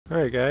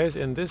Alright guys,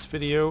 in this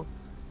video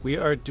we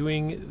are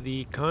doing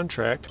the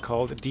contract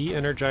called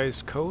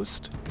Deenergized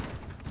Coast.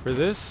 For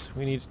this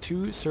we need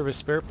 2 service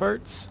spare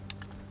parts,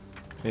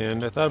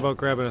 and I thought about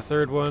grabbing a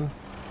third one,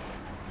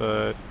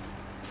 but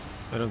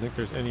I don't think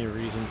there's any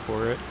reason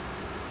for it.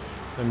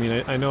 I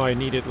mean, I know I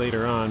need it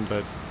later on,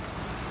 but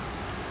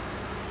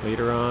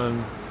later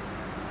on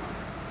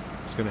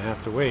I'm just gonna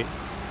have to wait.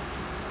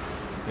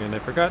 And I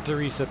forgot to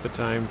reset the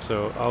time,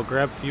 so I'll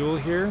grab fuel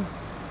here.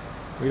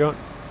 We don't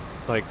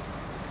like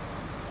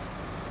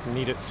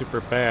need it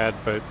super bad,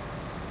 but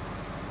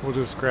we'll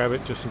just grab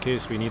it just in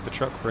case we need the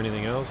truck for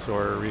anything else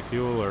or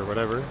refuel or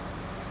whatever.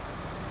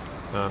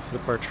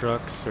 Flip our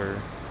trucks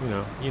or, you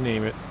know, you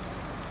name it.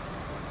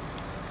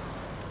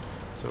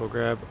 So we'll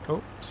grab,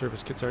 oh,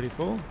 service kit's already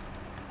full.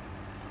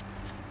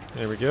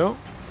 There we go.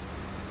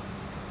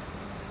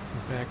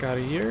 Back out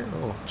of here.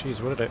 Oh,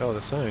 geez, what did I, oh,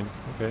 the sign,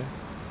 okay.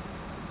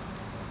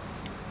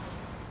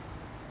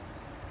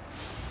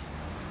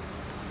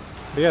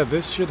 But yeah,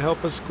 this should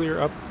help us clear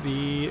up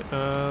the, what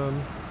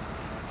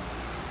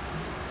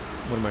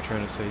am I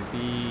trying to say?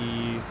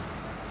 The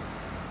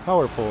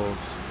power poles.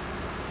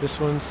 This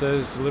one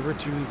says deliver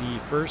to the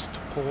first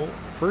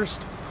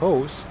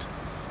post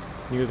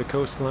near the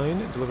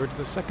coastline, deliver to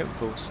the second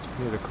post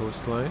near the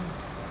coastline.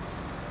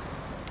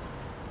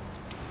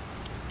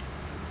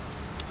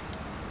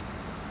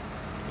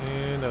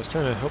 And I was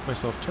trying to help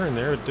myself turn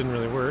there, it didn't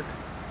really work.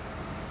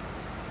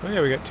 Oh yeah,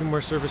 we got 2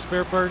 more service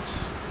spare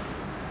parts.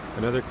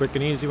 Another quick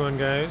and easy one,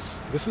 guys.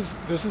 This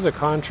is a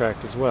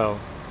contract as well.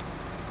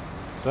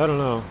 So I don't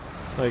know.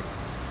 Like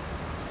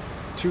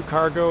 2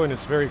 cargo and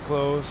it's very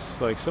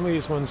close. Like some of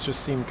these ones just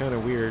seem kind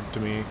of weird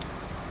to me.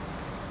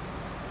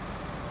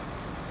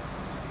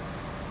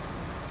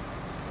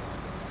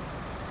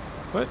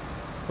 But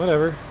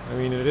whatever. I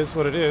mean, it is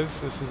what it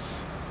is. This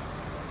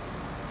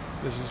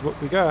is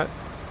what we got.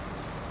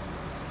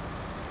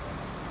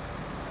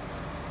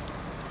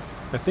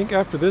 I think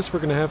after this we're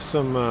going to have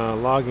some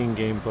logging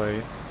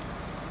gameplay.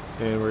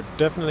 And we're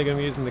definitely going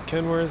to be using the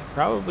Kenworth,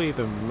 probably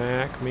the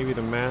Mac, maybe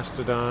the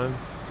Mastodon.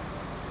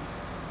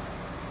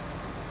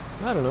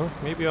 I don't know,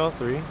 maybe all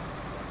 3.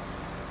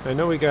 I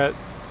know we got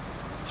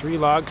 3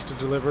 logs to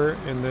deliver,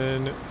 and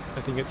then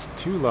I think it's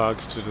 2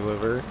 logs to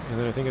deliver, and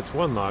then I think it's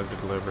 1 log to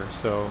deliver,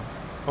 so...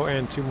 Oh,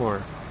 and 2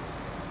 more.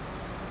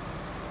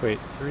 Wait,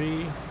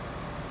 3...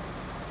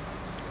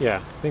 Yeah,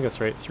 I think that's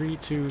right. 3,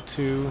 2,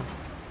 2...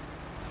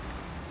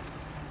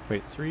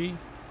 Wait, 3,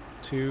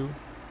 2...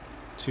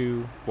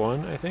 2,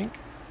 1, I think.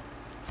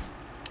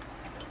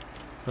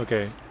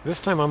 Okay,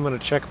 this time I'm gonna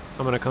check,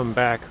 I'm gonna come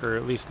back, or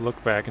at least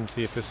look back and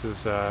see if this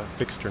is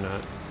fixed or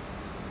not.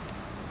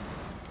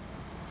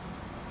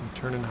 I'm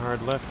turning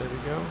hard left, there we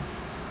go.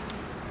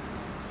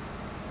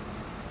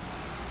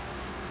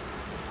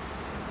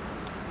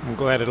 I'm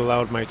glad it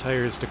allowed my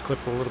tires to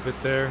clip a little bit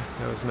there,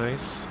 that was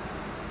nice.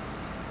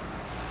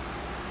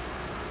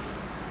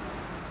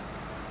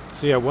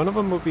 So yeah, one of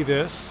them will be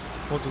this.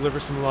 We'll deliver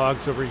some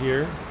logs over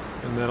here,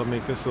 and that'll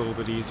make this a little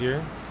bit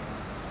easier.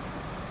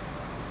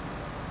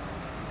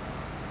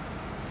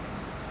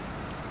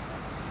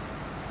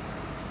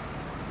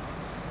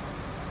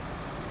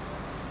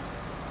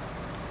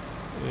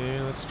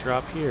 And let's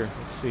drop here.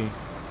 Let's see.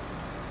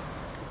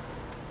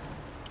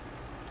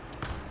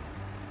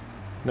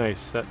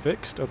 Nice, that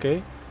fixed.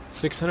 Okay.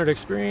 600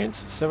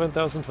 experience,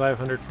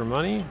 7,500 for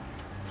money.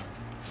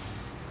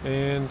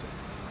 And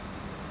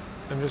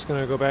I'm just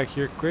gonna go back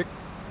here quick.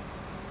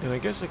 And I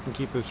guess I can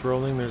keep this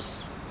rolling.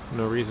 There's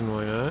no reason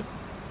why not.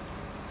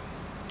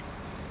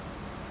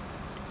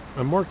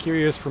 I'm more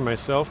curious for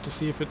myself to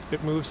see if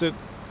it moves it,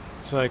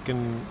 so I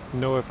can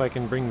know if I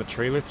can bring the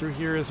trailer through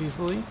here as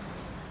easily.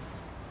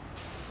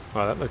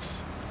 Wow, that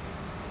looks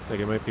like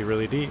it might be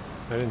really deep.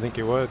 I didn't think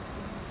it would.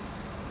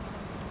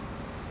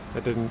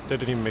 That didn't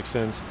even make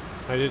sense.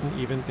 I didn't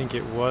even think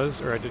it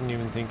was, or I didn't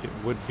even think it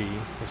would be.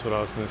 That's what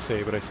I was going to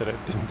say, but I said I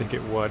didn't think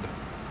it would.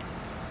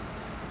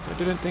 I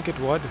didn't think it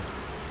would.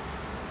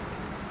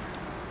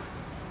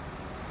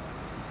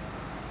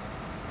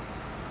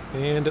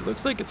 And it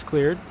looks like it's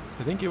cleared.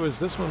 I think it was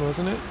this one,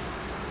 wasn't it?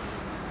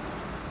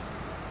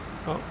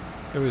 Oh,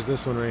 it was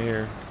this one right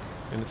here.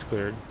 And it's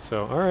cleared.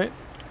 So, alright.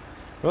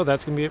 Well,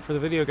 that's going to be it for the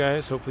video,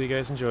 guys. Hopefully you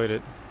guys enjoyed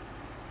it.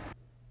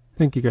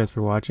 Thank you guys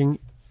for watching.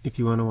 If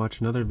you want to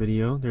watch another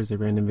video, there's a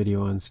random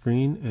video on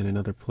screen and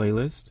another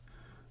playlist.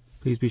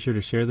 Please be sure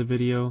to share the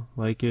video,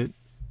 like it,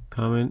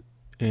 comment,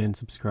 and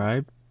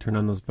subscribe. Turn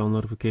on those bell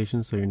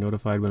notifications so you're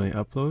notified when I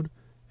upload.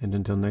 And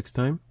until next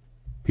time,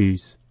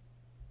 peace.